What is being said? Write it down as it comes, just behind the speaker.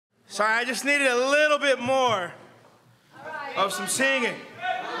Sorry, I just needed a little bit more of some singing.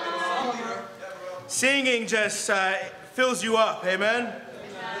 Singing just fills you up, amen?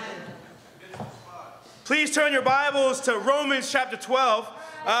 Please turn your Bibles to Romans chapter 12.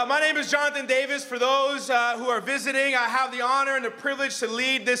 My name is Jonathan Davis. For those who are visiting, I have the honor and the privilege to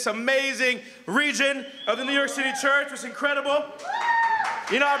lead this amazing region of the New York City Church. It's incredible.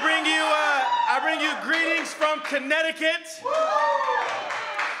 You know, I bring you greetings from Connecticut.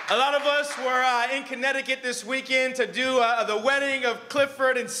 A lot of us were in Connecticut this weekend to do the wedding of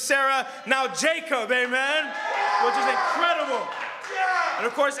Clifford and Sarah, now Jacob, amen? Which is incredible. And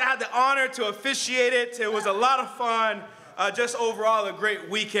of course, I had the honor to officiate it. It was a lot of fun, just overall a great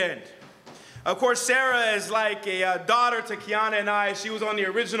weekend. Of course, Sarah is like a daughter to Kiana and I. She was on the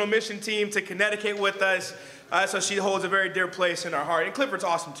original mission team to Connecticut with us, so she holds a very dear place in our heart. And Clifford's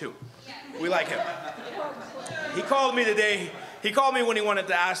awesome too. We like him. He called me today. He called me when he wanted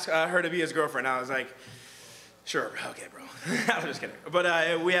to ask her to be his girlfriend. I was like, sure, okay, bro. I'm just kidding.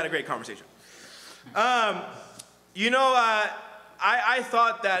 But we had a great conversation. I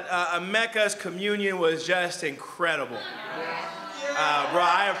thought that Emeka's communion was just incredible. Bro,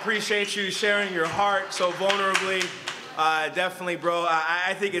 I appreciate you sharing your heart so vulnerably. Definitely, bro.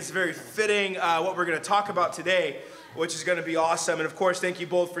 I think it's very fitting what we're going to talk about today, which is going to be awesome. And of course, thank you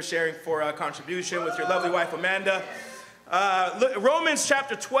both for sharing for a contribution with your lovely wife, Amanda. Look, Romans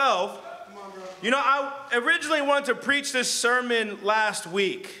chapter 12. You know, I originally wanted to preach this sermon last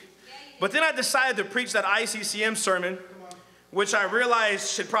week, but then I decided to preach that ICCM sermon, which I realized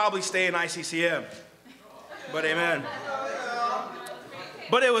should probably stay in ICCM. But amen.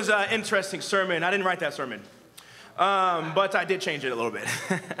 But it was an interesting sermon. I didn't write that sermon, but I did change it a little bit.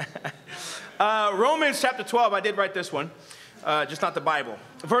 Romans chapter 12, I did write this one, just not the Bible.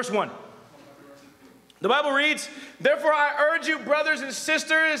 Verse 1. The Bible reads, "Therefore I urge you, brothers and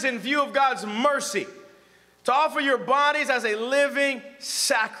sisters, in view of God's mercy, to offer your bodies as a living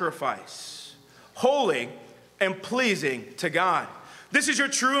sacrifice, holy and pleasing to God. This is your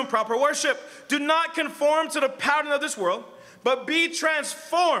true and proper worship. Do not conform to the pattern of this world, but be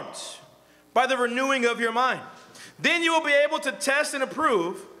transformed by the renewing of your mind. Then you will be able to test and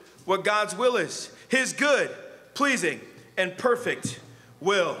approve what God's will is, his good, pleasing, and perfect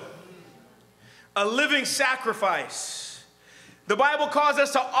will." A living sacrifice. The Bible calls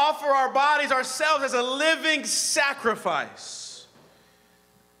us to offer our bodies, ourselves, as a living sacrifice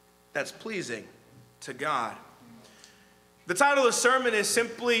that's pleasing to God. The title of the sermon is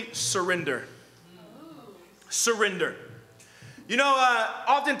simply Surrender. Surrender. You know,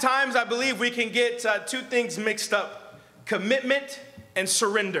 oftentimes I believe we can get two things mixed up: commitment and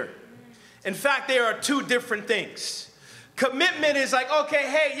surrender. In fact, they are two different things. Commitment is like, okay,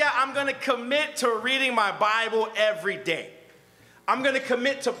 hey, yeah, I'm going to commit to reading my Bible every day. I'm going to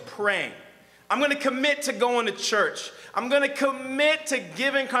commit to praying. I'm going to commit to going to church. I'm going to commit to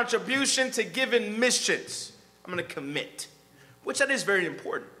giving contribution, to giving missions. I'm going to commit, which that is very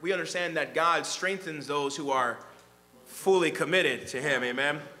important. We understand that God strengthens those who are fully committed to him,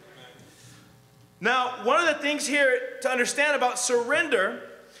 amen? Now, one of the things here to understand about surrender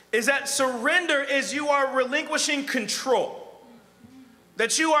is that surrender is you are relinquishing control.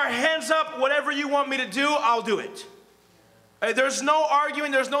 That you are hands up, whatever you want me to do, I'll do it. There's no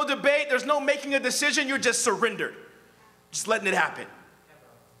arguing, there's no debate, there's no making a decision, you're just surrendered. Just letting it happen.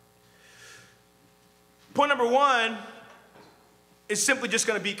 Point number one is simply just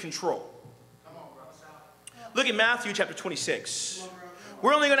going to be control. Look at Matthew chapter 26.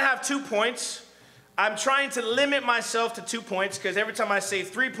 We're only going to have 2 points. I'm trying to limit myself to 2 points because every time I say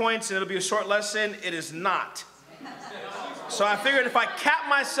 3 points and it'll be a short lesson, it is not. So I figured if I cap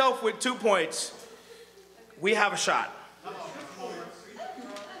myself with 2 points, we have a shot.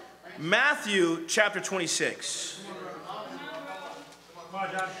 Matthew chapter 26.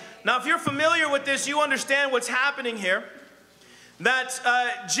 Now, if you're familiar with this, you understand what's happening here.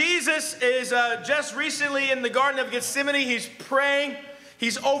 That Jesus is just recently in the Garden of Gethsemane. He's praying.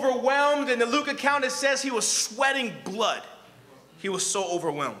 He's overwhelmed. In the Luke account, it says he was sweating blood. He was so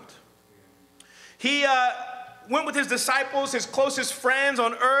overwhelmed. He went with his disciples, his closest friends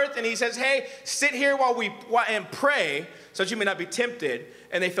on earth, and he says, hey, sit here and pray so that you may not be tempted.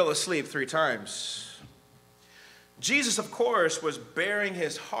 And they fell asleep 3 times. Jesus, of course, was bearing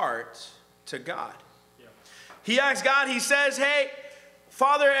his heart to God. Yeah. He asked God, he says, hey,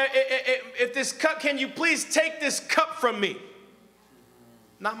 Father, if this cup, can you please take this cup from me?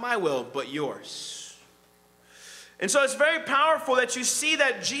 Not my will, but yours. And so it's very powerful that you see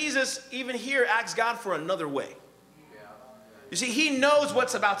that Jesus, even here, asks God for another way. You see, he knows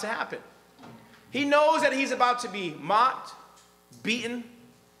what's about to happen. He knows that he's about to be mocked, beaten,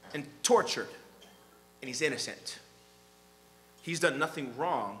 and tortured, and he's innocent. He's done nothing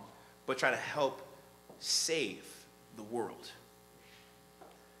wrong but try to help save the world.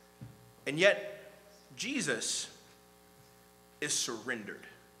 And yet, Jesus is surrendered,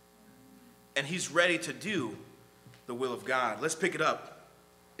 and he's ready to do the will of God. Let's pick it up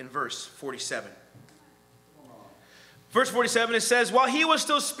in verse 47. Verse 47, it says, while he was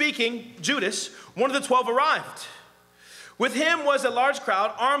still speaking, Judas, one of the 12, arrived. With him was a large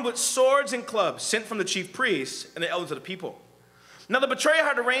crowd armed with swords and clubs, sent from the chief priests and the elders of the people. Now the betrayer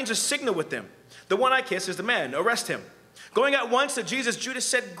had arranged a signal with them. The one I kiss is the man. Arrest him. Going at once to Jesus, Judas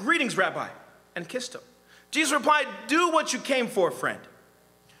said, greetings, Rabbi, and kissed him. Jesus replied, do what you came for, friend.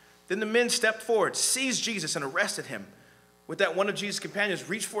 Then the men stepped forward, seized Jesus, and arrested him. With that, one of Jesus' companions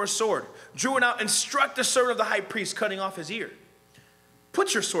reached for a sword, drew it out, and struck the servant of the high priest, cutting off his ear.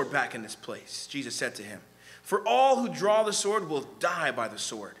 Put your sword back in its place, Jesus said to him. For all who draw the sword will die by the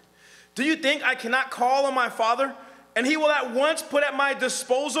sword. Do you think I cannot call on my Father, and he will at once put at my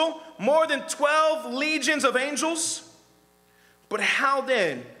disposal more than 12 legions of angels? But how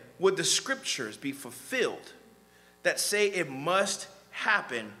then would the scriptures be fulfilled that say it must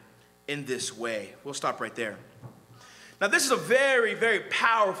happen in this way? We'll stop right there. Now, this is a very, very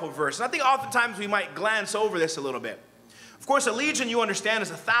powerful verse. And I think oftentimes we might glance over this a little bit. Of course, a legion, you understand, is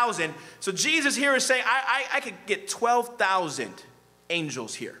 1,000. So Jesus here is saying, I could get 12,000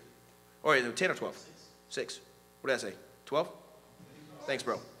 angels here. Or 10 or 12? 6. What did I say? 12? Thanks,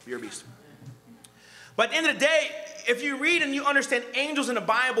 bro. You're a beast. But at the end of the day, if you read and you understand angels in the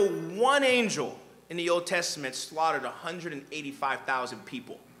Bible, one angel in the Old Testament slaughtered 185,000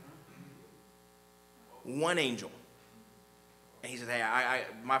 people. One angel. And he said, hey,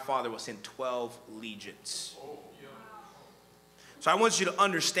 my Father will send 12 legions. So I want you to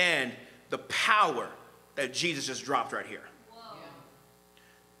understand the power that Jesus just dropped right here.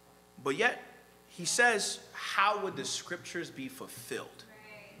 But yet, he says, how would the scriptures be fulfilled?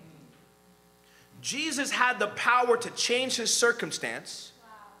 Jesus had the power to change his circumstance,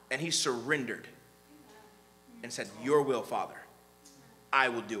 and he surrendered and said, your will, Father, I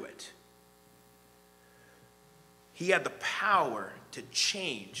will do it. He had the power to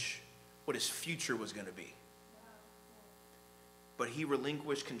change what his future was going to be. But he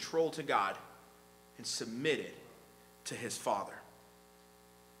relinquished control to God and submitted to his Father.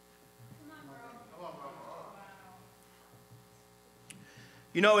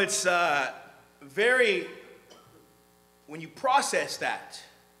 You know, it's very, when you process that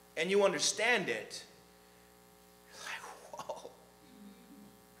and you understand it, it's like, whoa.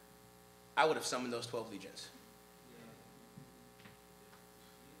 I would have summoned those 12 legions.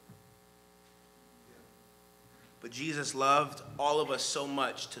 But Jesus loved all of us so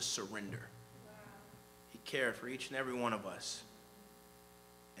much to surrender. He cared for each and every one of us.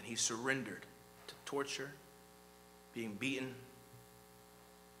 And he surrendered to torture, being beaten,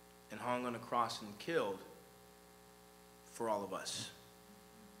 and hung on a cross and killed for all of us.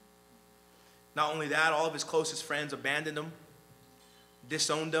 Not only that, all of his closest friends abandoned him,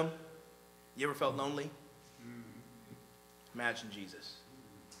 disowned him. You ever felt lonely? Imagine Jesus.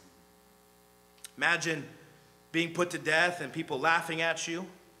 Imagine being put to death and people laughing at you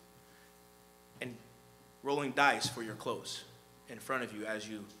and rolling dice for your clothes in front of you as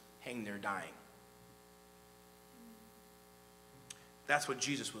you hang there dying. That's what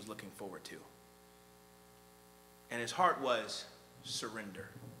Jesus was looking forward to. And his heart was surrender.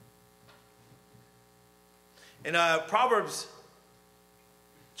 In Proverbs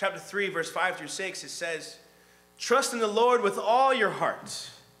chapter 3, verse 5 through 6, it says, trust in the Lord with all your heart,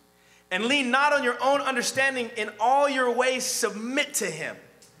 and lean not on your own understanding. In all your ways submit to him,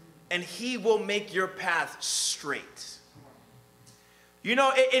 and he will make your path straight. You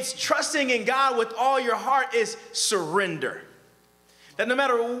know, it's trusting in God with all your heart is surrender. That no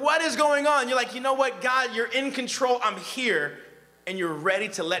matter what is going on, you're like, you know what, God, you're in control. I'm here, and you're ready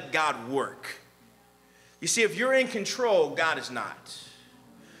to let God work. You see, if you're in control, God is not.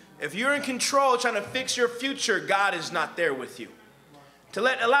 If you're in control trying to fix your future, God is not there with you. To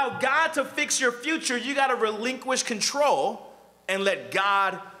allow God to fix your future, you got to relinquish control and let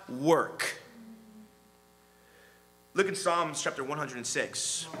God work. Look at Psalms chapter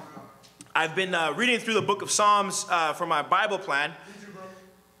 106. I've been reading through the book of Psalms for my Bible plan,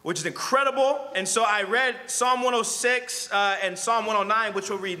 which is incredible. And so I read Psalm 106 and Psalm 109, which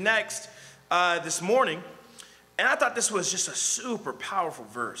we'll read next this morning. And I thought this was just a super powerful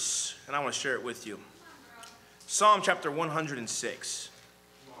verse, and I want to share it with you. Psalm chapter 106.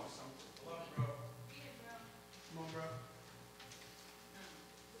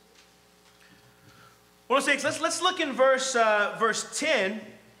 106, let's look in verse 10,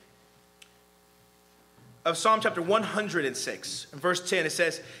 of Psalm chapter 106. In verse 10, it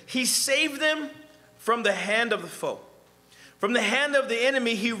says, he saved them from the hand of the foe. From the hand of the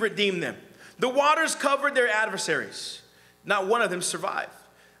enemy, he redeemed them. The waters covered their adversaries. Not one of them survived.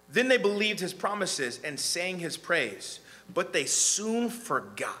 Then they believed his promises and sang his praise. But they soon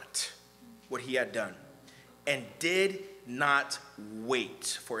forgot what he had done and did not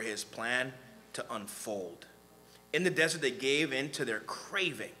wait for his plan to unfold. In the desert, they gave in to their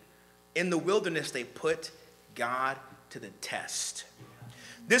craving. In the wilderness, they put God to the test.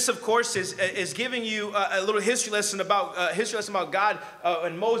 This, of course, is giving you a little history lesson about God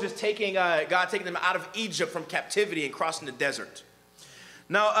and Moses taking them out of Egypt from captivity and crossing the desert.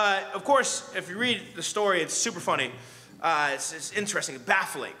 Now, of course, if you read the story, it's super funny. It's interesting,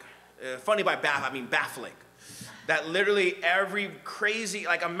 baffling. Funny by I mean baffling. That literally every crazy,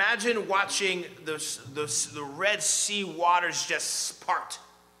 like imagine watching the Red Sea waters just part.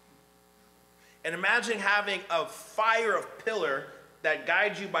 And imagine having a fire of pillar that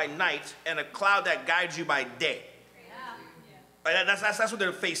guides you by night and a cloud that guides you by day. Yeah. That's what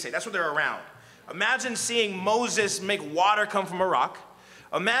they're facing. That's what they're around. Imagine seeing Moses make water come from a rock.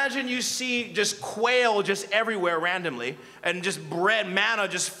 Imagine you see just quail just everywhere randomly and just bread, manna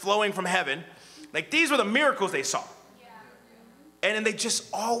just flowing from heaven. Like these were the miracles they saw. Yeah. And then they just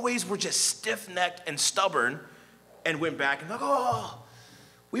always were just stiff-necked and stubborn and went back and like, oh,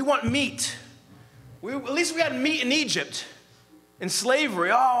 we want meat. At least we had meat in Egypt, in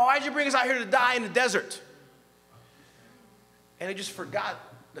slavery. Oh, why'd you bring us out here to die in the desert? And they just forgot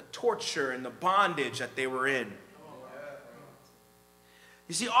the torture and the bondage that they were in.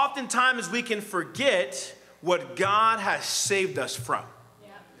 You see, oftentimes we can forget what God has saved us from. Yeah.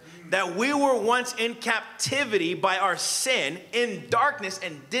 That we were once in captivity by our sin, in darkness,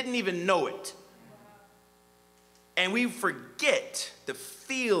 and didn't even know it. And we forget the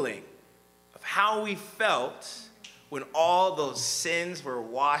feeling of how we felt when all those sins were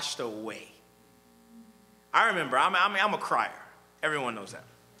washed away. I remember, I'm a crier. Everyone knows that.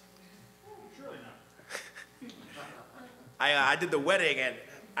 I did the wedding and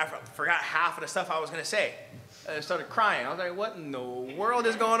I forgot half of the stuff I was going to say. I started crying. I was like, what in the world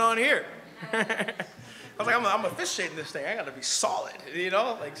is going on here? I was like, I'm officiating this thing. I got to be solid, you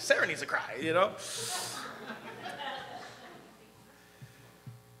know? Like Sarah needs to cry, you know?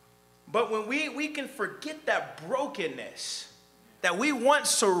 But when we can forget that brokenness, that we once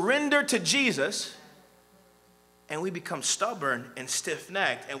surrendered to Jesus, and we become stubborn and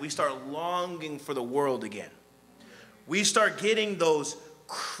stiff-necked, and we start longing for the world again. We start getting those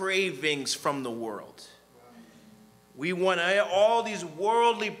cravings from the world. We want all these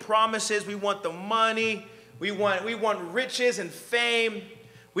worldly promises. We want the money. We want riches and fame.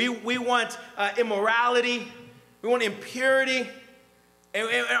 We want immorality. We want impurity. And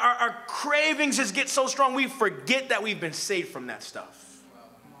our cravings just get so strong, we forget that we've been saved from that stuff.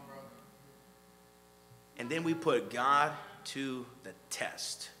 And then we put God to the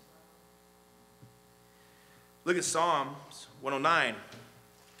test. Look at Psalms 109.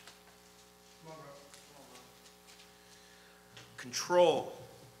 Control.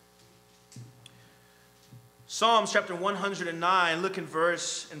 Psalms chapter 109, look in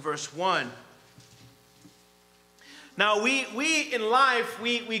verse 1. Now, we in life,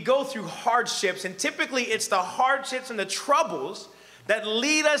 we go through hardships, and typically it's the hardships and the troubles that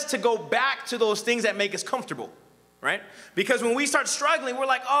lead us to go back to those things that make us comfortable, right? Because when we start struggling, we're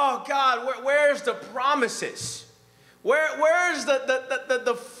like, oh, God, where's the promises? Where's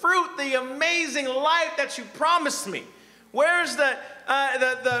the fruit, the amazing life that you promised me? Where's the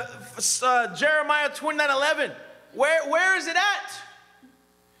Jeremiah 29:11? Where is it at?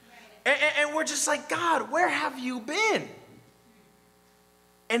 And we're just like, God, where have you been?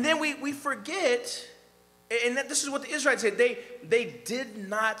 And then we forget, and this is what the Israelites said, they did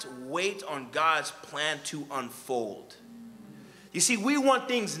not wait on God's plan to unfold. You see, we want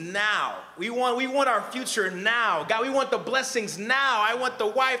things now. We want our future now. God, we want the blessings now. I want the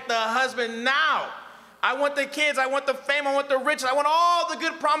wife, the husband now. I want the kids. I want the fame. I want the riches. I want all the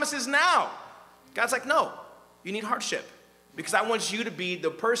good promises now. God's like, no, you need hardship. Because I want you to be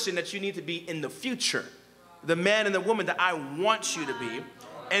the person that you need to be in the future. The man and the woman that I want you to be.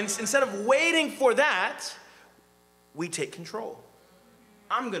 And instead of waiting for that, we take control.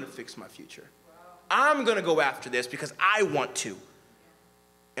 I'm going to fix my future. I'm going to go after this because I want to.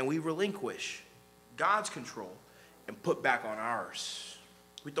 And we relinquish God's control and put back on ours.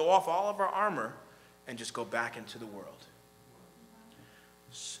 We throw off all of our armor and just go back into the world.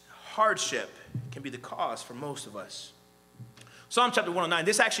 Hardship can be the cause for most of us. Psalm chapter 109,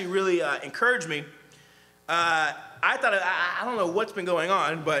 this actually really encouraged me. I thought, I don't know what's been going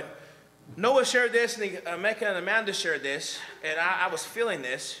on, but Noah shared this, and Mecca and Amanda shared this, and I was feeling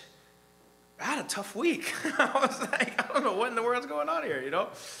this. I had a tough week. I was like, I don't know what in the world's going on here, you know?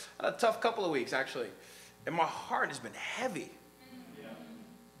 I had a tough couple of weeks, actually. And my heart has been heavy. Yeah.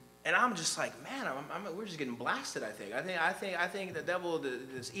 And I'm just like, man, we're just getting blasted, I think. I think the devil,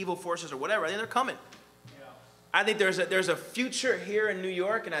 this evil forces or whatever, I think they're coming. Yeah. I think there's a future here in New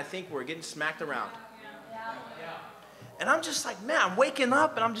York, and I think we're getting smacked around. Yeah. Yeah. And I'm just like, man, I'm waking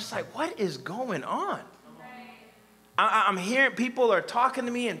up, and I'm just like, what is going on? I'm hearing people are talking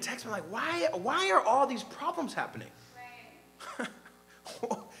to me and texting me like, why are all these problems happening? Right.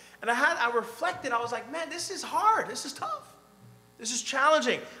 And I reflected. I was like, man, this is hard. This is tough. This is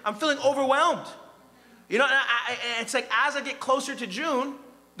challenging. I'm feeling overwhelmed. You know, and it's like as I get closer to June,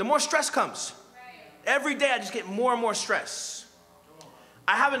 the more stress comes. Right. Every day I just get more and more stress.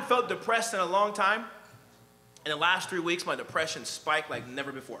 I haven't felt depressed in a long time. In the last 3 weeks, my depression spiked like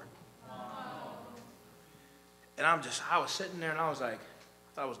never before. And I was sitting there and I was like,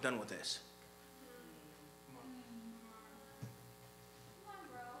 I thought I was done with this.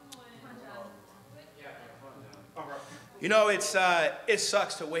 You know, it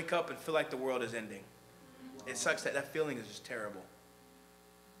sucks to wake up and feel like the world is ending. It sucks that feeling is just terrible.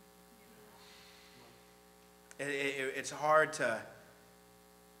 It's hard to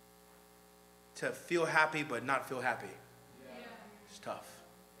feel happy but not feel happy. It's tough.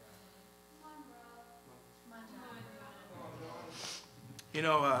 You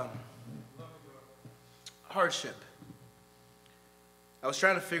know, hardship. I was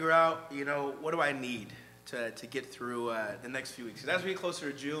trying to figure out, you know, what do I need to get through the next few weeks? Because as we get closer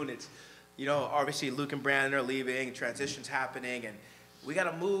to June, it's, you know, obviously Luke and Brandon are leaving, transition's happening, and we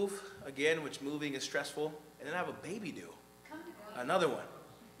got to move again, which moving is stressful, and then I have a baby due. Another one.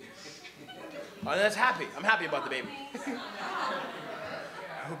 Oh, that's happy. I'm happy about the baby.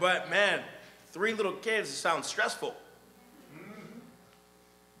 But man, 3 little kids sounds stressful.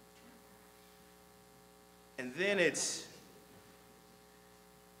 And then it's,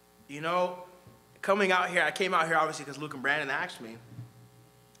 you know, coming out here, I came out here obviously because Luke and Brandon asked me.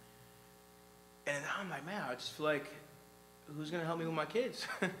 And I'm like, man, I just feel like, who's going to help me with my kids?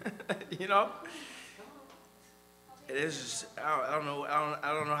 You know? It is just, I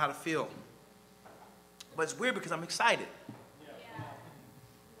don't know how to feel. But it's weird because I'm excited.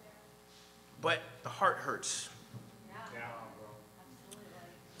 But the heart hurts.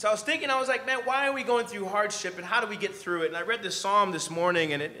 So I was thinking, I was like, man, why are we going through hardship and how do we get through it? And I read this psalm this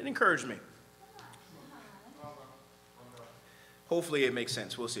morning and it encouraged me. Hopefully it makes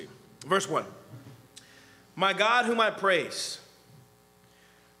sense. We'll see. Verse 1. My God, whom I praise,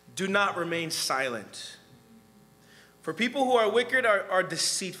 do not remain silent. For people who are wicked are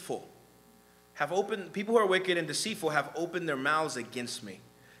deceitful. People who are wicked and deceitful have opened their mouths against me.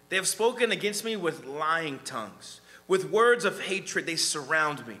 They have spoken against me with lying tongues. With words of hatred, they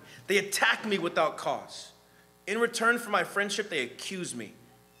surround me. They attack me without cause. In return for my friendship, they accuse me.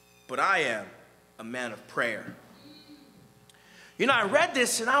 But I am a man of prayer. You know, I read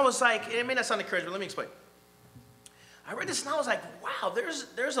this and I was like, it may not sound encouraging, but let me explain. I read this and I was like, wow,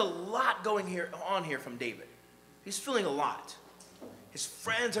 there's a lot going on here from David. He's feeling a lot. His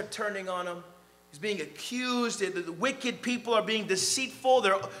friends are turning on him. He's being accused. The wicked people are being deceitful.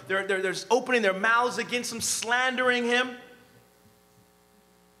 They're opening their mouths against him, slandering him.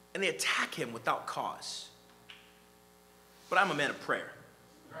 And they attack him without cause. But I'm a man of prayer.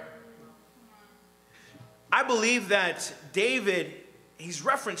 I believe that David, he's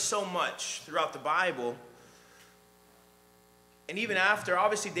referenced so much throughout the Bible. And even after,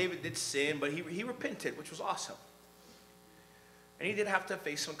 obviously David did sin, but he repented, which was awesome. And he did have to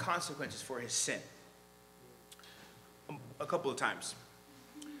face some consequences for his sin. A couple of times.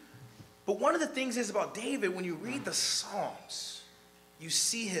 But one of the things is about David, when you read the Psalms, you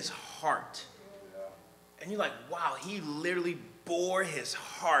see his heart. And you're like, wow, he literally bore his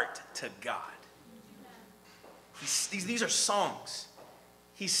heart to God. These are songs.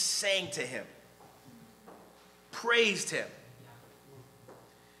 He sang to him. Praised him.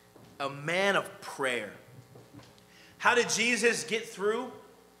 A man of prayer. How did Jesus get through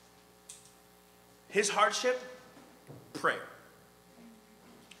his hardship? Prayer.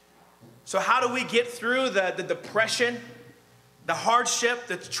 So how do we get through the depression, the hardship,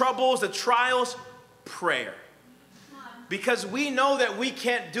 the troubles, the trials? Prayer. Because we know that we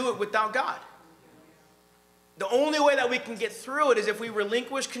can't do it without God. The only way that we can get through it is if we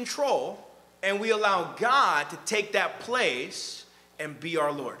relinquish control and we allow God to take that place and be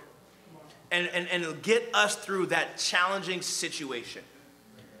our Lord. And get us through that challenging situation.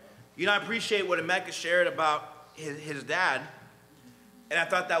 You know, I appreciate what Emeka shared about his dad. And I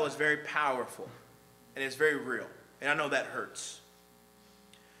thought that was very powerful, and it's very real, and I know that hurts.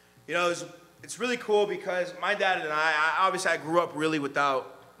 You know, it's really cool because my dad and I grew up really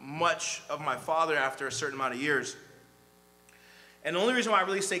without much of my father after a certain amount of years. And the only reason why I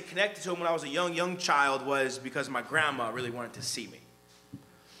really stayed connected to him when I was a young child was because my grandma really wanted to see me.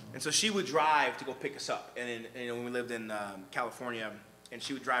 And so she would drive to go pick us up. And you know, when we lived in California, and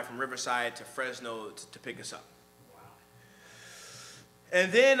she would drive from Riverside to Fresno to pick us up.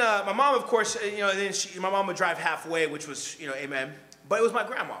 And then my mom, of course, you know, my mom would drive halfway, which was, you know, amen. But it was my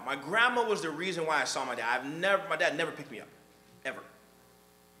grandma. My grandma was the reason why I saw my dad. My dad never picked me up, ever.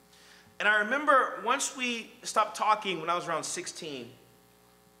 And I remember once we stopped talking when I was around 16, when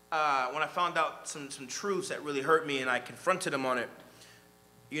I found out some truths that really hurt me and I confronted him on it,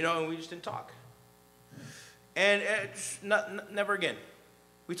 you know, and we just didn't talk. And never again.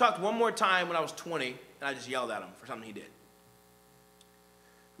 We talked one more time when I was 20, and I just yelled at him for something he did.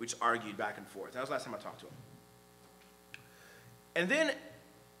 We just argued back and forth. That was the last time I talked to him. And then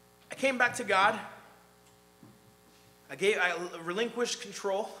I came back to God. I relinquished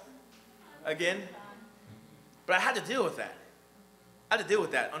control again. But I had to deal with that. I had to deal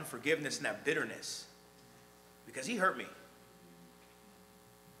with that unforgiveness and that bitterness because he hurt me.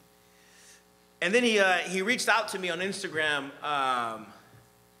 And then he reached out to me on Instagram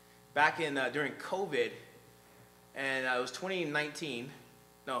back in during COVID, and it was 2019.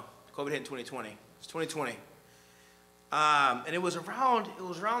 No, COVID hit in 2020. It was 2020. And it was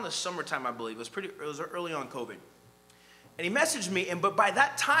around the summertime, I believe. It was early on COVID. And he messaged me, but by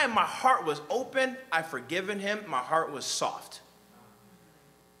that time my heart was open. I'd forgiven him. My heart was soft.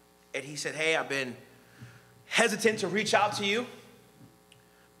 And he said, "Hey, I've been hesitant to reach out to you.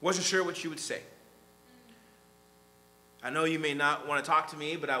 Wasn't sure what you would say. I know you may not want to talk to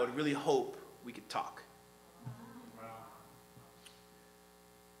me, but I would really hope we could talk."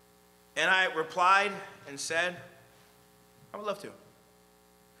 And I replied and said, "I would love to."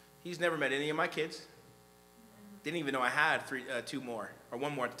 He's never met any of my kids. Didn't even know I had two more, or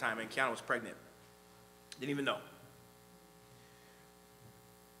one more at the time, and Kiana was pregnant. Didn't even know.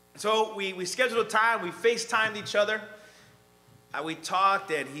 So we scheduled a time, we FaceTimed each other. We talked,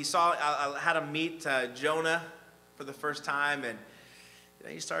 and I had him meet Jonah for the first time, and you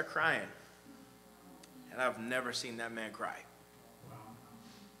know, he started crying. And I've never seen that man cry.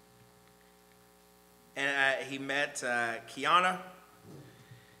 And he met Kiana,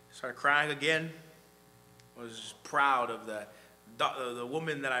 started crying again. Was proud of the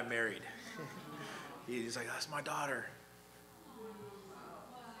woman that I married. He's like, "That's my daughter."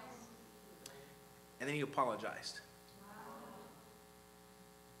 And then he apologized.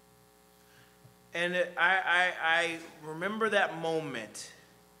 And I remember that moment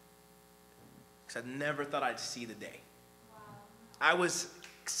because I never thought I'd see the day. I was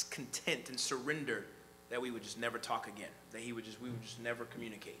content and surrendered that we would just never talk again, that we would just never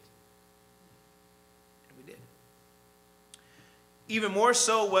communicate. And we did. Even more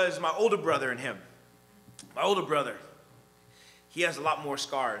so was my older brother and him. My older brother, he has a lot more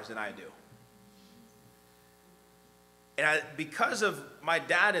scars than I do. And because of my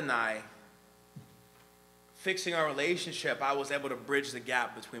dad and I fixing our relationship, I was able to bridge the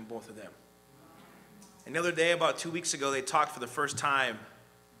gap between both of them. And the other day, about 2 weeks ago, they talked for the first time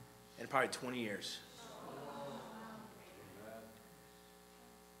in probably 20 years.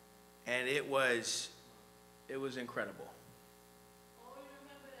 And it was incredible.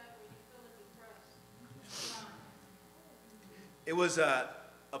 It was a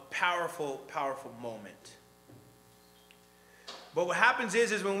powerful, powerful moment. But what happens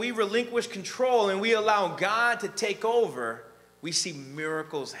is when we relinquish control and we allow God to take over, we see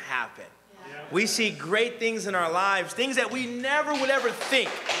miracles happen. Yeah. We see great things in our lives, things that we never would ever think,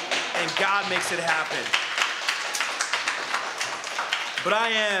 and God makes it happen. But I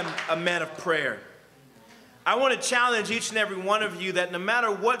am a man of prayer. I want to challenge each and every one of you that no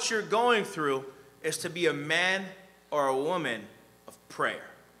matter what you're going through, is to be a man or a woman of prayer.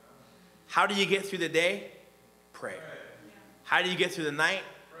 How do you get through the day? Prayer. How do you get through the night?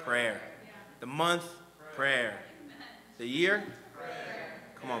 Prayer. The month? Prayer. The year?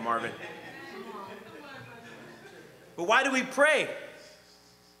 Come on, Marvin. But why do we pray?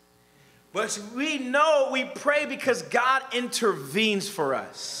 But we know we pray because God intervenes for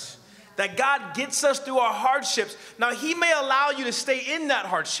us. That God gets us through our hardships. Now, He may allow you to stay in that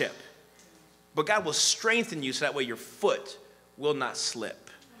hardship, but God will strengthen you so that way your foot will not slip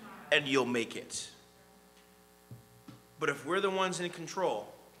and you'll make it. But if we're the ones in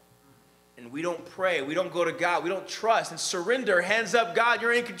control and we don't pray, we don't go to God, we don't trust and surrender, hands up, God,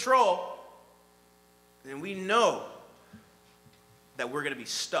 you're in control, then we know that we're going to be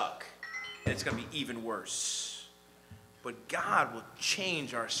stuck and it's going to be even worse. But God will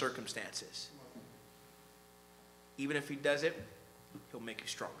change our circumstances. Even if he does it, he'll make you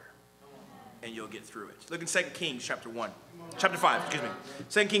stronger. And you'll get through it. Look in 2 Kings chapter 5, excuse me.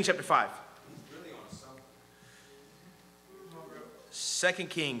 2 Kings chapter 5. 2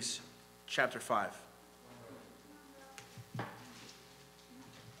 Kings chapter 5.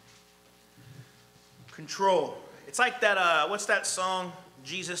 Control. It's like that, what's that song?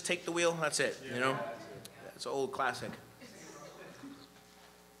 Jesus, Take the Wheel. That's it, you know? It's an old classic.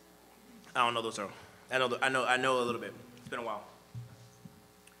 I don't know those songs. I know a little bit. It's been a while.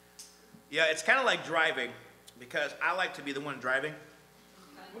 Yeah, it's kind of like driving, because I like to be the one driving.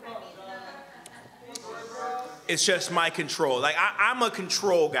 It's just my control. Like, I'm a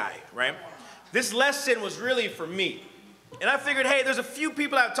control guy, right? This lesson was really for me. And I figured, hey, there's a few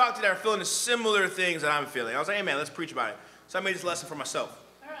people I've talked to that are feeling the similar things that I'm feeling. I was like, hey, man, let's preach about it. So I made this lesson for myself.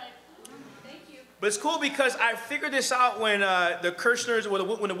 All right. Thank you. But it's cool because I figured this out when the Kirchners,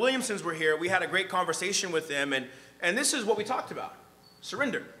 when the Williamsons were here. We had a great conversation with them, and this is what we talked about.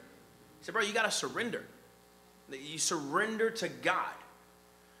 Surrender. He said, bro, you got to surrender. You surrender to God.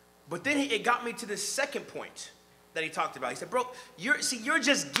 But then it got me to the second point that he talked about. He said, bro, you're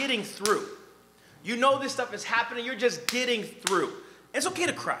just getting through. You know this stuff is happening. You're just getting through. It's okay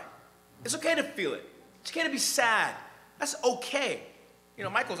to cry. It's okay to feel it. It's okay to be sad. That's okay. You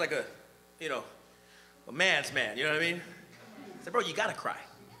know, Michael's like a man's man. You know what I mean? I said, bro, you got to cry.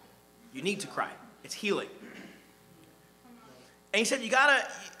 You need to cry. It's healing. And he said, you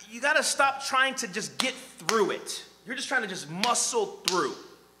gotta stop trying to just get through it. You're just trying to just muscle through.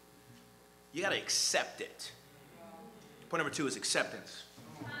 You gotta accept it. Point number 2 is acceptance.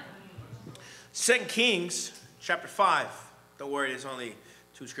 2 Kings chapter 5. Don't worry, there's only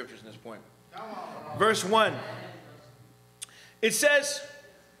 2 scriptures in this point. Verse 1. It says,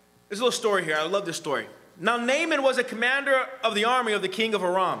 there's a little story here. I love this story. Now Naaman was a commander of the army of the king of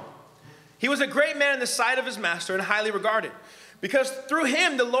Aram. He was a great man in the sight of his master and highly regarded, because through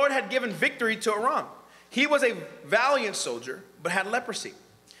him the Lord had given victory to Aram. He was a valiant soldier, but had leprosy.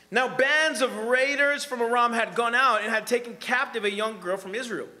 Now bands of raiders from Aram had gone out and had taken captive a young girl from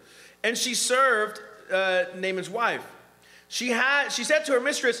Israel. And she served Naaman's wife. She said to her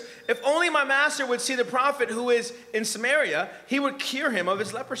mistress, if only my master would see the prophet who is in Samaria, he would cure him of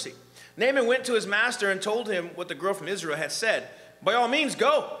his leprosy. Naaman went to his master and told him what the girl from Israel had said. By all means,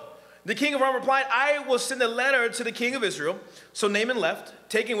 go. The king of Aram replied, I will send a letter to the king of Israel. So Naaman left,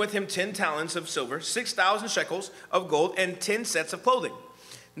 taking with him 10 talents of silver, 6,000 shekels of gold, and 10 sets of clothing.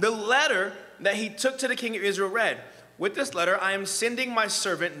 The letter that he took to the king of Israel read, with this letter I am sending my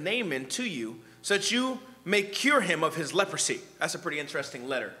servant Naaman to you, so that you may cure him of his leprosy. That's a pretty interesting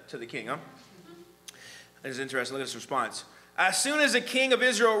letter to the king, huh? That is interesting. Look at his response. As soon as the king of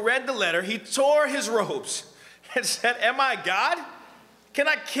Israel read the letter, he tore his robes and said, am I God? Can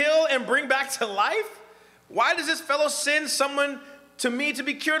I kill and bring back to life? Why does this fellow send someone to me to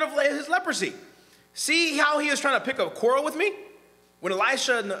be cured of his leprosy? See how he is trying to pick a quarrel with me? When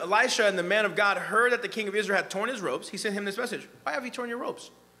Elisha and the man of God heard that the king of Israel had torn his robes, he sent him this message. Why have you torn your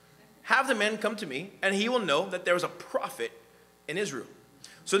robes? Have the men come to me, and he will know that there is a prophet in Israel.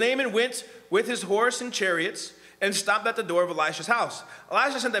 So Naaman went with his horse and chariots and stopped at the door of Elisha's house.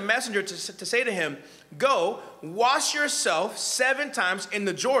 Elisha sent a messenger to say to him, go, wash yourself 7 times in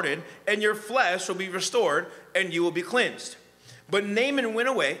the Jordan, and your flesh will be restored, and you will be cleansed. But Naaman went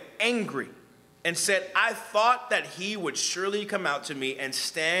away angry and said, I thought that he would surely come out to me and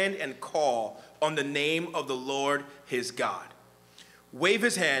stand and call on the name of the Lord his God, wave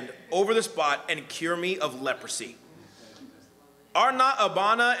his hand over the spot and cure me of leprosy. Are not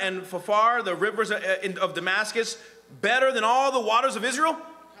Abana and Pharpar, the rivers of Damascus, better than all the waters of Israel?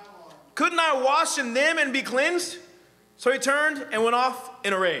 Couldn't I wash in them and be cleansed? So he turned and went off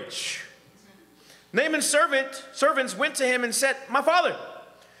in a rage. Naaman's servants went to him and said, my father,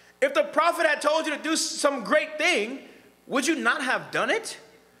 if the prophet had told you to do some great thing, would you not have done it?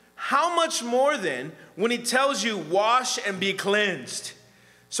 How much more then when he tells you, wash and be cleansed?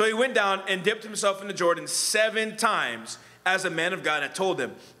 So he went down and dipped himself in the Jordan 7 times, as the man of God had told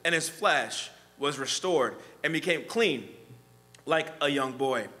him, and his flesh was restored and became clean like a young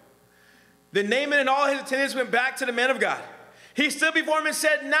boy. Then Naaman and all his attendants went back to the man of God. He stood before him and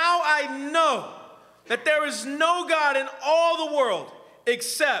said, now I know that there is no God in all the world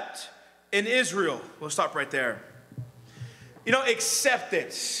except in Israel. We'll stop right there. You know,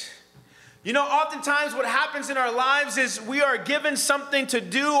 acceptance. You know, oftentimes what happens in our lives is we are given something to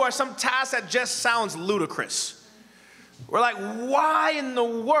do or some task that just sounds ludicrous. We're like, why in the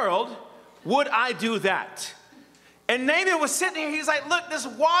world would I do that? And Naaman was sitting here. He's like, look, this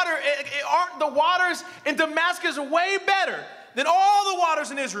water, aren't the waters in Damascus way better than all the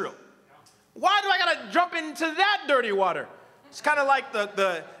waters in Israel? Why do I got to jump into that dirty water? It's kind of like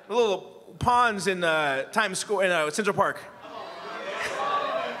the little ponds in Times Square, in Central Park.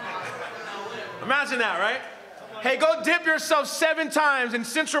 Imagine that, right? Hey, go dip yourself 7 times in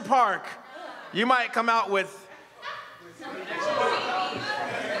Central Park. You might come out with...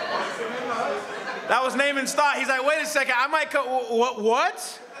 That was Naaman's thought. He's like, wait a second, I might come...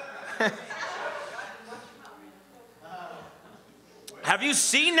 What? Have you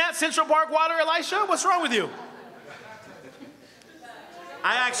seen that Central Park water, Elisha? What's wrong with you?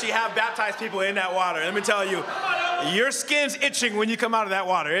 I actually have baptized people in that water. Let me tell you, your skin's itching when you come out of that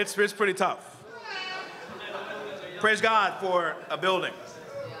water. It's pretty tough. Praise God for a building.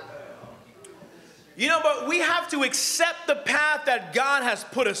 You know, but we have to accept the path that God has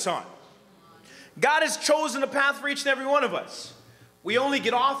put us on. God has chosen a path for each and every one of us. We only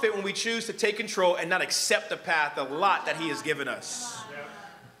get off it when we choose to take control and not accept the path, the lot that he has given us.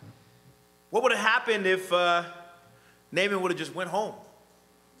 What would have happened if Naaman would have just went home?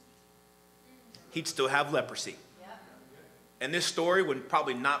 He'd still have leprosy. And this story would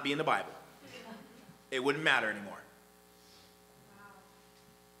probably not be in the Bible. It wouldn't matter anymore.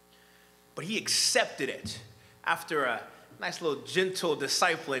 But he accepted it after a nice little gentle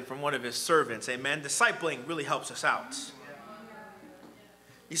discipling from one of his servants. Amen. Discipling really helps us out.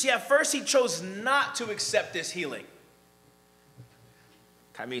 You see, at first he chose not to accept this healing.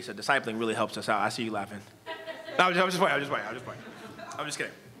 Kaimi said, discipling really helps us out. I see you laughing. No, I'm just playing. I'm just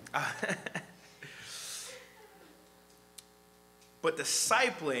kidding. But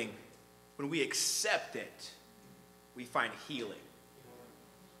discipling, when we accept it, we find healing.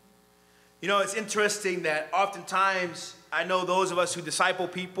 You know, it's interesting that oftentimes, I know those of us who disciple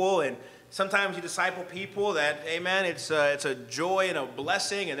people, and sometimes you disciple people that, amen, it's a joy and a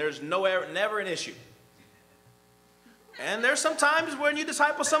blessing, and there's never an issue. And there's some times when you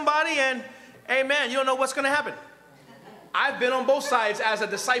disciple somebody and, amen, you don't know what's going to happen. I've been on both sides as a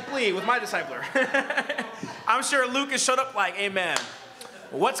disciplee with my discipler. I'm sure Lucas showed up like, amen,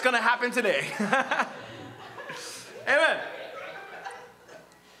 what's going to happen today? Amen.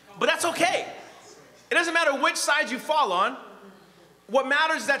 But that's okay. It doesn't matter which side you fall on. What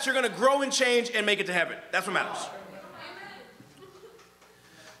matters is that you're going to grow and change and make it to heaven. That's what matters.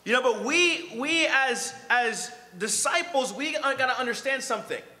 You know, but we as disciples, we got to understand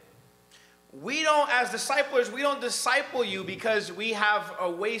something. We don't, as disciplers, we don't disciple you because we have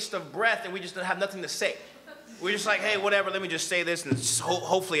a waste of breath and we just have nothing to say. We're just like, hey, whatever, let me just say this and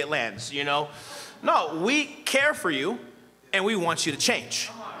hopefully it lands, you know. No, we care for you and we want you to change.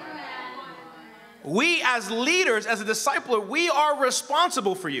 We as leaders, as a discipler, we are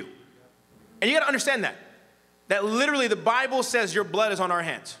responsible for you. And you got to understand that. That literally the Bible says your blood is on our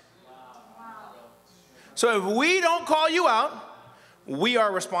hands. So if we don't call you out, we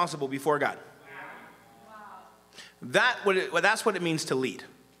are responsible before God. That's what it means to lead. And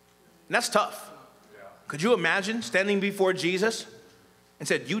that's tough. Could you imagine standing before Jesus and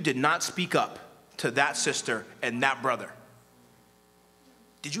said, you did not speak up to that sister and that brother?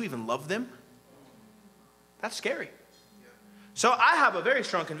 Did you even love them? That's scary. So I have a very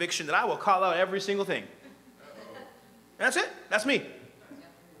strong conviction that I will call out every single thing. That's it. That's me.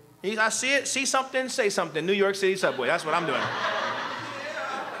 I see it, see something, say something. New York City subway. That's what I'm doing.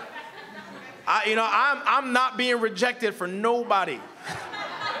 I'm not being rejected for nobody.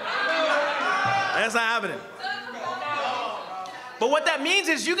 That's not happening. But what that means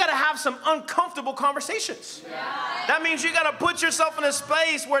is you got to have some uncomfortable conversations. That means you got to put yourself in a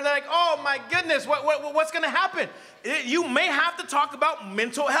space where they're like, oh my goodness, what's going to happen? You may have to talk about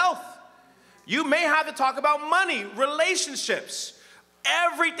mental health. You may have to talk about money, relationships,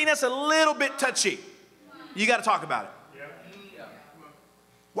 everything that's a little bit touchy. You got to talk about it.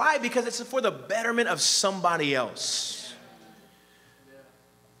 Why? Because it's for the betterment of somebody else.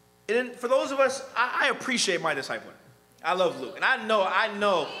 And for those of us, I appreciate my discipling. I love Luke. And I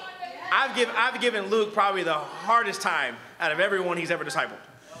know, I've given Luke probably the hardest time out of everyone he's ever discipled.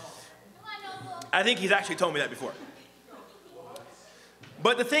 I think he's actually told me that before.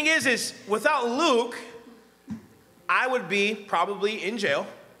 But the thing is without Luke, I would be probably in jail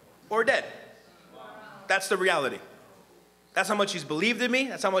or dead. That's the reality. That's how much he's believed in me.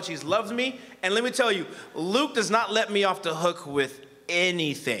 That's how much he's loved me. And let me tell you, Luke does not let me off the hook with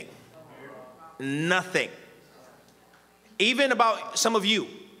anything. Nothing. Even about some of you.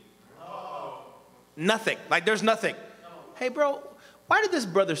 Nothing. Like there's nothing. Hey bro, why did this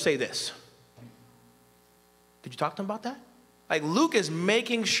brother say this? Did you talk to him about that? Like Luke is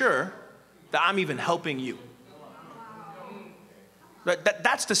making sure that I'm even helping you.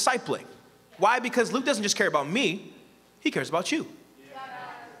 That's discipling. Why? Because Luke doesn't just care about me, he cares about you.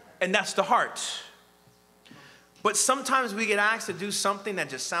 And that's the heart. But sometimes we get asked to do something that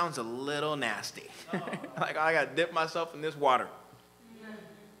just sounds a little nasty. Like, I got to dip myself in this water.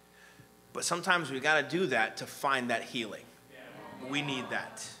 But sometimes we got to do that to find that healing. We need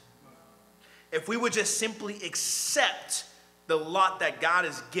that. If we would just simply accept the lot that God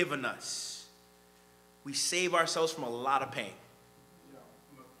has given us, we save ourselves from a lot of pain.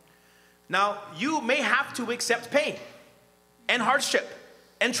 Now, you may have to accept pain and hardship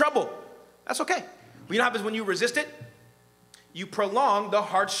and trouble. That's okay. You know what happens when you resist it? You prolong the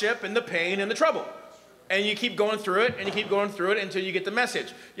hardship and the pain and the trouble. And you keep going through it, and you keep going through it until you get the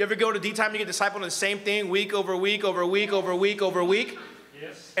message. You ever go to D-Time and you get discipled in the same thing week over week over week over week over week?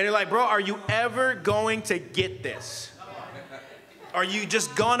 Yes. And you're like, bro, are you ever going to get this? Are you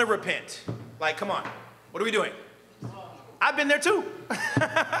just gonna repent? Like, come on, what are we doing? I've been there too.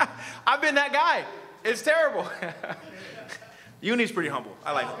 I've been that guy. It's terrible. Uni's pretty humble.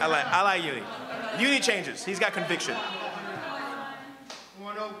 I like Uni. Uni changes. He's got conviction.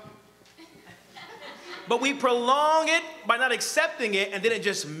 But we prolong it by not accepting it, and then it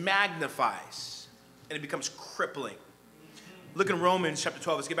just magnifies, and it becomes crippling. Look in Romans chapter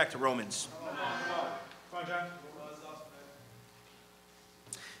 12. Let's get back to Romans.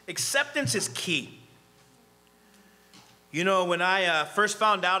 Acceptance is key. You know, when I first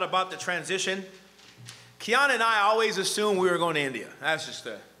found out about the transition, Kiana and I always assumed we were going to India. That's just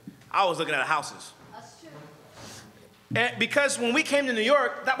I was looking at houses. That's true. And because when we came to New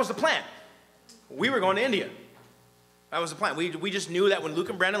York, that was the plan. We were going to India. That was the plan. We just knew that when Luke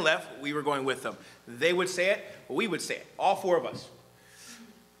and Brandon left, we were going with them. They would say it, we would say it. All four of us.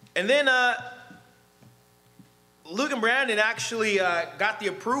 And then Luke and Brandon actually got the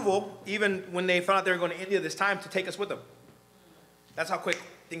approval, even when they found out they were going to India this time, to take us with them. That's how quick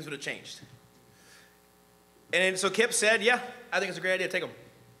things would have changed. And then, so Kip said, yeah, I think it's a great idea, take them.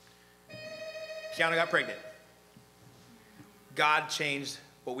 Kiana got pregnant. God changed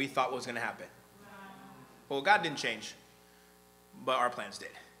what we thought was going to happen. Well, God didn't change, but our plans did.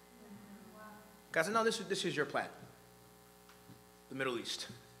 God said, no, this is your plan. The Middle East.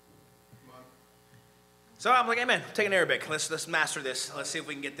 So I'm like, hey man, take an Arabic. Let's master this. Let's see if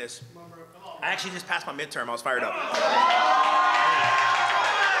we can get this. I actually just passed my midterm. I was fired up.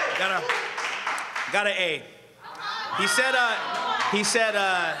 Got an A. He said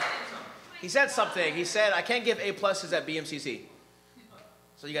something. He said, I can't give A pluses at BMCC.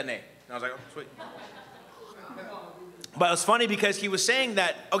 So you got an A. And I was like, oh, sweet. But it was funny because he was saying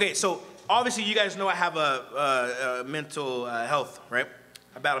that, okay, so obviously you guys know I have a mental health, right?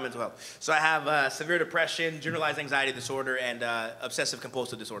 I battle mental health. So I have severe depression, generalized anxiety disorder, and obsessive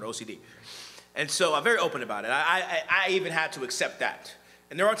compulsive disorder, OCD. And so I'm very open about it. I even had to accept that.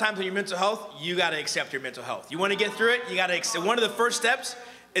 And there are times in your mental health, you got to accept your mental health. You want to get through it, you got to accept. One of the first steps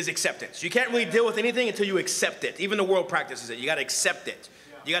is acceptance. You can't really deal with anything until you accept it. Even the world practices it. You got to accept it.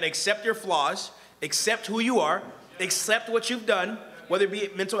 You got to accept your flaws, accept who you are, accept what you've done, whether it be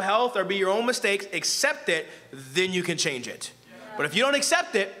mental health or be your own mistakes, accept it, then you can change it. But if you don't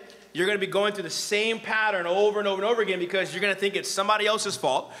accept it, you're going to be going through the same pattern over and over and over again because you're going to think it's somebody else's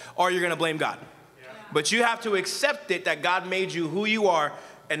fault or you're going to blame God. But you have to accept it that God made you who you are,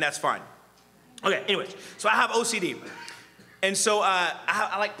 and that's fine. Okay, anyways, so I have OCD. And so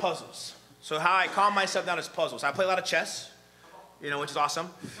I like puzzles. So how I calm myself down is puzzles. I play a lot of chess. Which is awesome.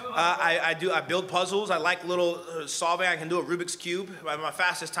 I build puzzles. I like little solving. I can do a Rubik's Cube. My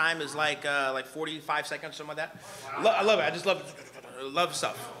fastest time is like 45 seconds, something like that. I love it. I just love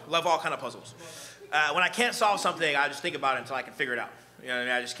stuff. Love all kind of puzzles. When I can't solve something, I just think about it until I can figure it out. You know what I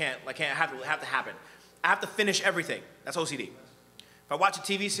mean? I just can't. I can't have to happen. I have to finish everything. That's OCD. If I watch a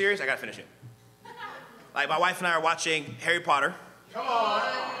TV series, I gotta finish it. Like my wife and I are watching Harry Potter. Come on.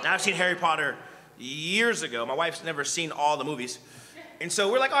 Now I've seen Harry Potter years ago. My wife's never seen all the movies. And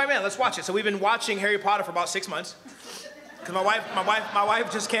so we're like, all right, man, let's watch it. So we've been watching Harry Potter for about 6 months. Because my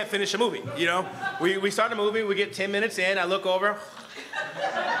wife just can't finish a movie, We start a movie, we get 10 minutes in, I look over.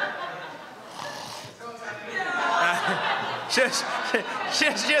 She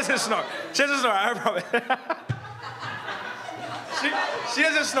doesn't snore. She doesn't snore, I promise. She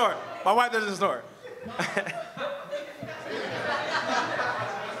doesn't snore. My wife doesn't snore.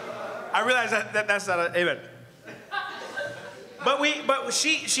 I realize that's not an amen. But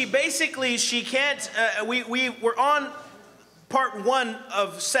she basically, she can't, we're on part 1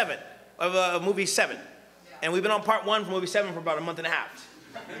 of 7, of movie 7. And we've been on part 1 for movie 7 for about a month and a half.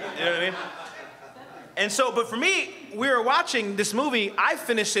 You know what I mean? And so, but for me, we were watching this movie. I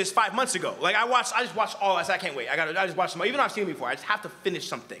finished this 5 months ago. Like I just watched all. I said, I can't wait. I just watched them. Even though I've seen it before, I just have to finish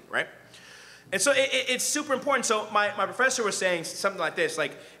something, right? And so it's super important. So my professor was saying something like this,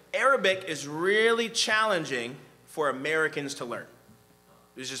 like Arabic is really challenging for Americans to learn.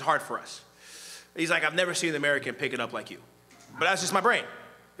 It's just hard for us. He's like, I've never seen an American pick it up like you. But that's just my brain.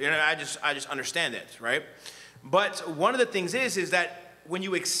 You know, I just understand it, right? But one of the things is that when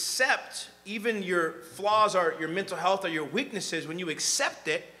you accept even your flaws or your mental health or your weaknesses, when you accept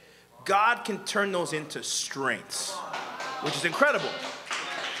it, God can turn those into strengths, which is incredible.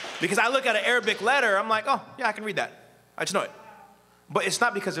 Because I look at an Arabic letter, I'm like, oh, yeah, I can read that. I just know it. But it's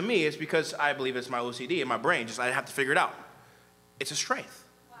not because of me, it's because I believe it's my OCD in my brain, just I have to figure it out. It's a strength.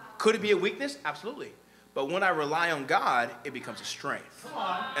 Could it be a weakness? Absolutely. But when I rely on God, it becomes a strength.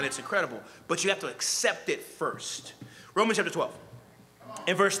 And it's incredible. But you have to accept it first. Romans chapter 12,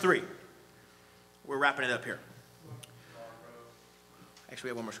 in verse 3. We're wrapping it up here. Actually, we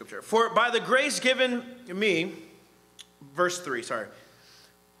have one more scripture. For by the grace given me, verse 3, sorry.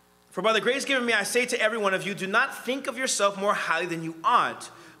 For by the grace given me, I say to every one of you, do not think of yourself more highly than you ought,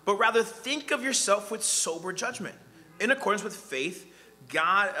 but rather think of yourself with sober judgment. In accordance with faith,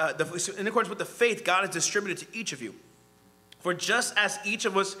 in accordance with the faith God has distributed to each of you. For just as each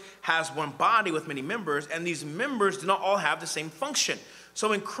of us has one body with many members, and these members do not all have the same function,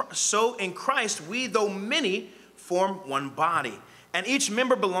 so in Christ we, though many, form one body. And each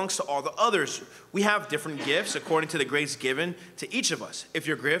member belongs to all the others. We have different gifts according to the grace given to each of us. If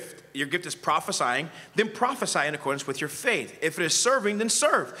your gift is prophesying, then prophesy in accordance with your faith. If it is serving, then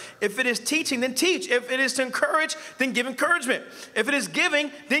serve. If it is teaching, then teach. If it is to encourage, then give encouragement. If it is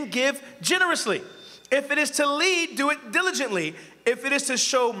giving, then give generously. If it is to lead, do it diligently. If it is to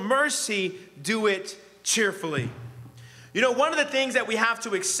show mercy, do it cheerfully. You know, one of the things that we have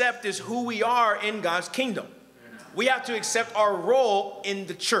to accept is who we are in God's kingdom. We have to accept our role in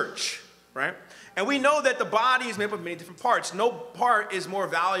the church, right? And we know that the body is made up of many different parts. No part is more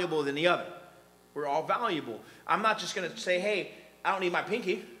valuable than the other. We're all valuable. I'm not just going to say, hey, I don't need my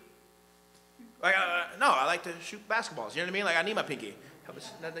pinky. Like, no, I like to shoot basketballs. You know what I mean? Like, I need my pinky.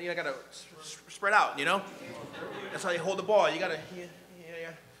 You got to spread out, you know? That's how you hold the ball. You got to,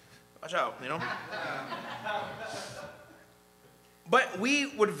 watch out, you know? But we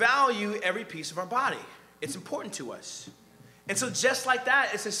would value every piece of our body. It's important to us. And so just like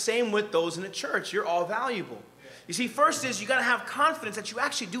that, it's the same with those in the church. You're all valuable. You see, first is you got to have confidence that you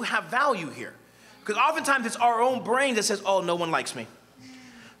actually do have value here. Because oftentimes it's our own brain that says, oh, no one likes me.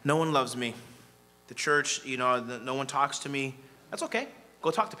 No one loves me. The church, no one talks to me. That's okay. Go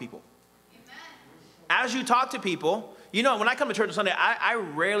talk to people. Amen. As you talk to people, when I come to church on Sunday, I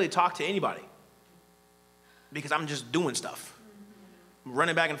rarely talk to anybody. Because I'm just doing stuff.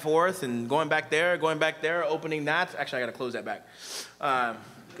 Running back and forth and going back there, opening that. Actually, I got to close that back.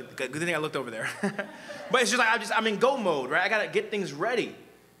 Good thing I looked over there. But it's just like I'm in go mode, right? I got to get things ready. And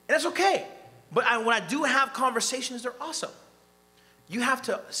that's okay. But when I do have conversations, they're awesome. You have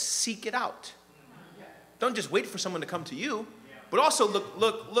to seek it out. Don't just wait for someone to come to you, but also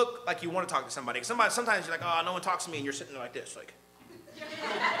look like you want to talk to somebody. Sometimes you're like, oh, no one talks to me, and you're sitting there like this, like.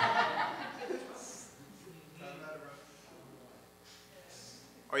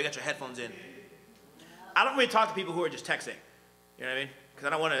 Or you got your headphones in. I don't really talk to people who are just texting. You know what I mean? Because I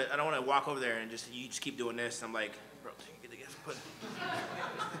don't want to walk over there and you just keep doing this. And I'm like, bro, you get the put.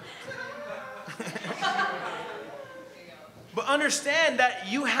 But understand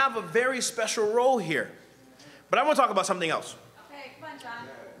that you have a very special role here. But I want to talk about something else. Okay, come on, John.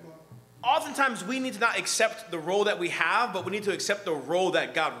 Oftentimes we need to not accept the role that we have, but we need to accept the role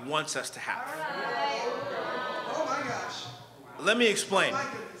that God wants us to have. Oh my gosh. Let me explain.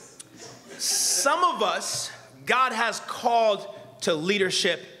 Some of us, God has called to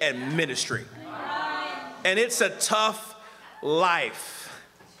leadership and ministry. And it's a tough life.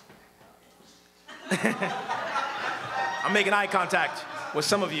 I'm making eye contact with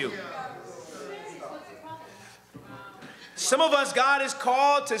some of you. Some of us, God is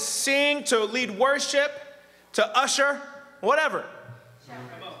called to sing, to lead worship, to usher, whatever.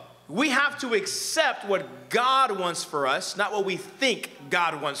 We have to accept what God wants for us, not what we think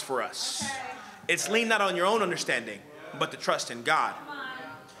God wants for us. It's lean not on your own understanding, but to trust in God.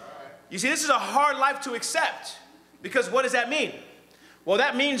 You see, this is a hard life to accept, because what does that mean? Well,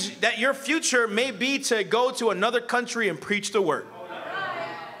 that means that your future may be to go to another country and preach the word.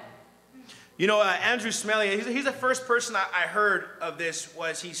 Andrew Smelly, he's the first person I heard of this.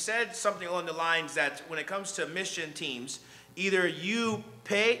 He said something along the lines that when it comes to mission teams, either you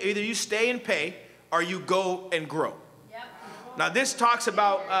stay and pay, or you go and grow. Yep. Now, this talks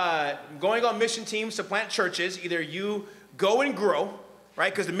about going on mission teams to plant churches. Either you go and grow,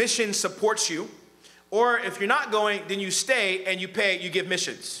 right, because the mission supports you, or if you're not going, then you stay and you pay, you give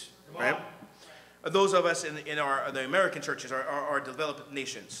missions, right? Those of us in the American churches are developed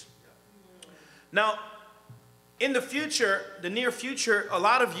nations. Now, in the future, the near future, a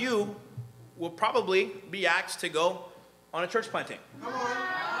lot of you will probably be asked to go on a church planting. Come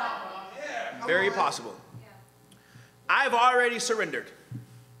on. Very possible. I've already surrendered.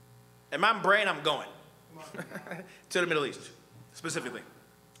 In my brain, I'm going to the Middle East, specifically.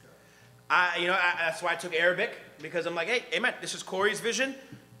 That's why I took Arabic, because I'm like, hey, amen, this is Corey's vision.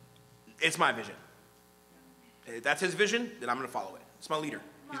 It's my vision. If that's his vision, then I'm going to follow it. It's my leader.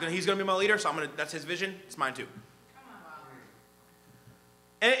 He's going to be my leader, so that's his vision. It's mine too.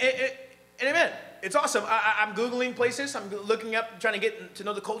 And amen. It's awesome. I'm Googling places. I'm looking up, trying to get to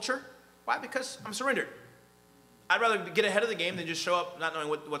know the culture. Why? Because I'm surrendered. I'd rather get ahead of the game than just show up not knowing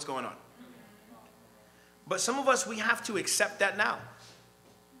what's going on. But some of us, we have to accept that now.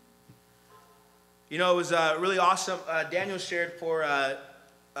 You know, it was really awesome. Daniel shared for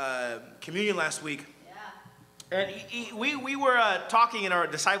communion last week. And we were talking in our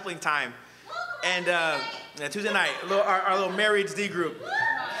discipling time. And Tuesday night, our little marrieds D group.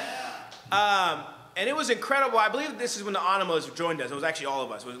 And it was incredible. I believe this is when the Animas joined us. It was actually all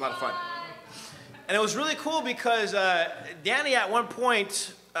of us. It was a lot of fun. And it was really cool because Danny at one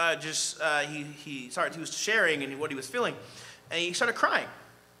point he was sharing and what he was feeling, and he started crying.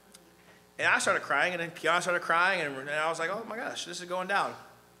 And I started crying, and then Kiana started crying, and I was like, oh my gosh, this is going down.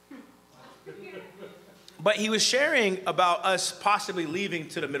 But he was sharing about us possibly leaving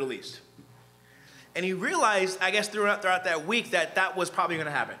to the Middle East. And he realized, I guess throughout that week, that was probably going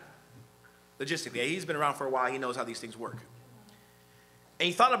to happen. Logistically, he's been around for a while. He knows how these things work. And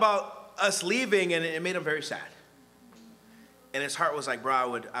he thought about us leaving, and it made him very sad. And his heart was like,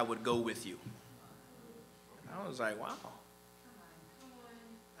 bro, I would go with you. And I was like, wow,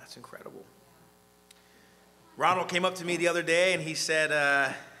 that's incredible. Ronald came up to me the other day, and he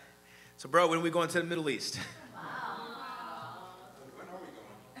said, so bro, when are we going to the Middle East? When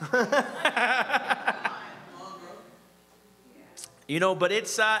are we going? You know, but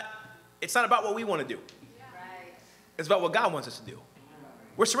it's not about what we want to do. It's about what God wants us to do.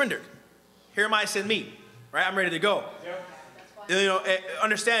 We're surrendered. Here am I, send me. Right? I'm ready to go. You know,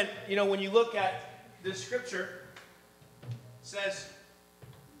 understand, you know, when you look at this scripture, it says,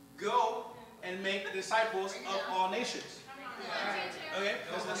 go and make disciples of all nations. Okay,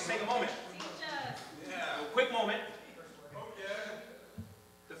 let's take a moment. A quick moment.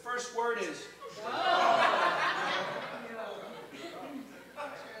 The first word is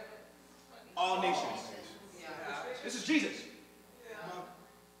all nations. This is Jesus.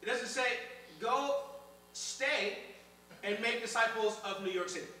 It doesn't say go, stay, and make disciples of New York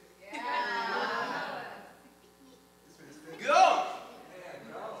City. Go.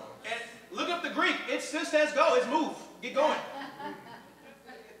 And look up the Greek. It just says go. It's move. Get going.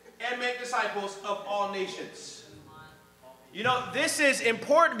 And make disciples of all nations. You know, this is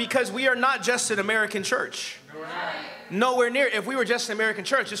important because we are not just an American church. Nowhere near. If we were just an American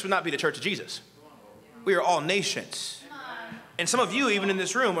church, this would not be the Church of Jesus. We are all nations. And some of you, even in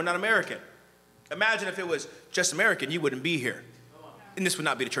this room, are not American. Imagine if it was just American, you wouldn't be here. And this would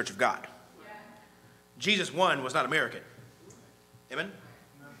not be the Church of God. Jesus, one, was not American. Amen?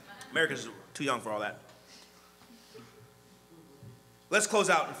 Americans are too young for all that. Let's close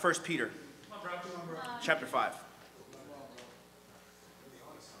out in 1 Peter chapter 5.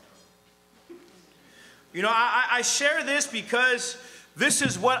 You know, I share this because this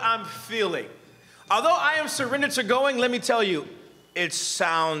is what I'm feeling. Although I am surrendered to going, let me tell you, it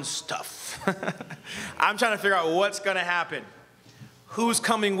sounds tough. I'm trying to figure out what's going to happen. Who's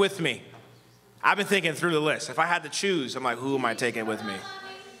coming with me? I've been thinking through the list. If I had to choose, I'm like, who am I taking with me?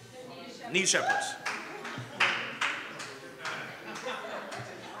 Need shepherds.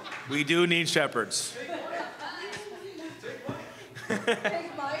 We do need shepherds.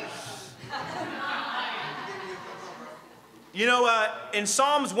 You know, in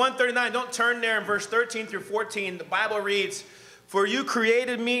Psalms 139, don't turn there, in verse 13 through 14, the Bible reads, for you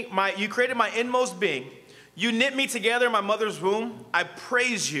created my inmost being. You knit me together in my mother's womb. I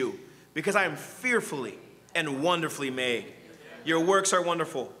praise you because I am fearfully and wonderfully made. Your works are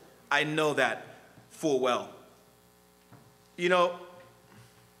wonderful. I know that full well. You know,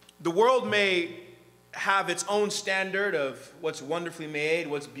 the world may have its own standard of what's wonderfully made,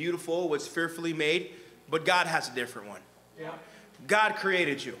 what's beautiful, what's fearfully made, but God has a different one. Yeah. God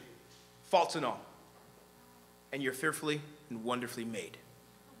created you, faults and all, and you're fearfully and wonderfully made.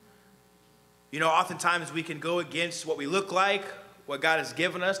 You know, oftentimes we can go against what we look like, what God has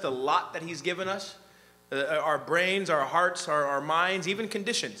given us, the lot that he's given us, our brains, our hearts, our minds, even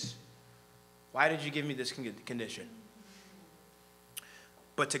conditions. Why did you give me this condition?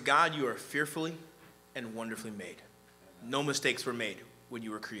 But to God, you are fearfully and wonderfully made. No mistakes were made when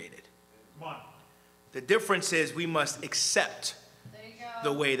you were created. Come on. The difference is we must accept There you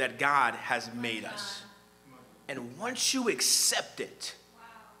the go. way that God has made us. And once you accept it,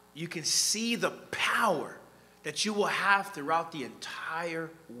 you can see the power that you will have throughout the entire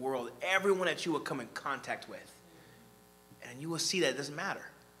world, everyone that you will come in contact with. And you will see that it doesn't matter.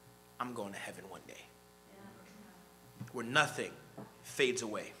 I'm going to heaven one day, where nothing fades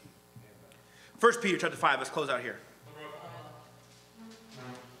away. 1 Peter chapter 5, let's close out here.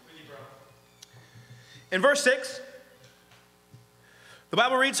 In verse 6, the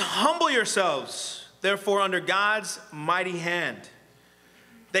Bible reads, "Humble yourselves, therefore, under God's mighty hand,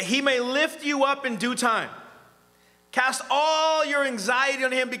 that he may lift you up in due time. Cast all your anxiety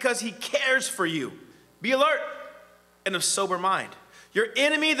on him because he cares for you. Be alert and of sober mind. Your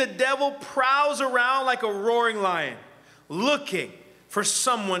enemy, the devil, prowls around like a roaring lion, looking for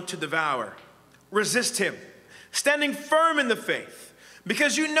someone to devour. Resist him, standing firm in the faith,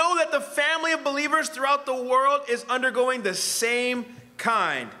 because you know that the family of believers throughout the world is undergoing the same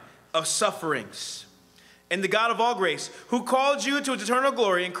kind of sufferings. And the God of all grace, who called you to his eternal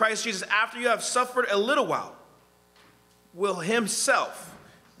glory in Christ Jesus after you have suffered a little while, will himself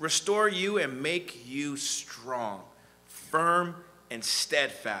restore you and make you strong, firm, and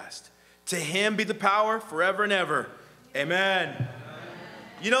steadfast. To him be the power forever and ever. Amen."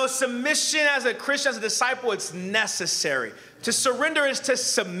 You know, submission as a Christian, as a disciple, it's necessary. To surrender is to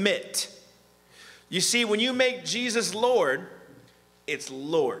submit. You see, when you make Jesus Lord, it's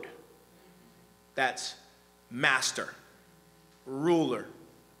Lord. That's master, ruler.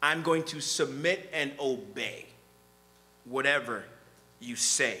 I'm going to submit and obey whatever you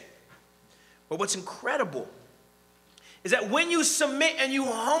say. But what's incredible is that when you submit and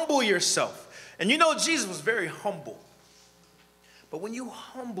you humble yourself, and you know Jesus was very humble, but when you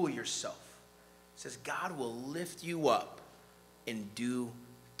humble yourself, it says God will lift you up in due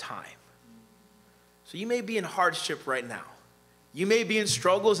time. So you may be in hardship right now. You may be in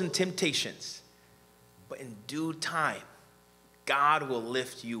struggles and temptations, but in due time, God will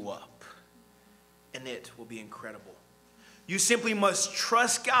lift you up, and it will be incredible. You simply must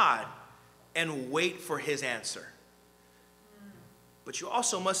trust God and wait for his answer. But you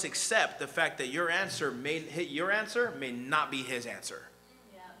also must accept the fact that your answer may not be his answer.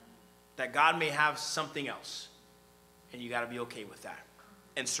 Yeah. That God may have something else. And you got to be okay with that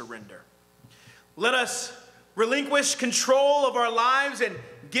and surrender. Let us relinquish control of our lives and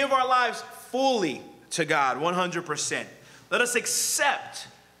give our lives fully to God, 100%. Let us accept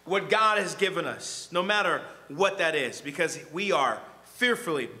what God has given us, no matter what that is, because we are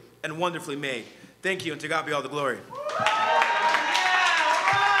fearfully and wonderfully made. Thank you, and to God be all the glory.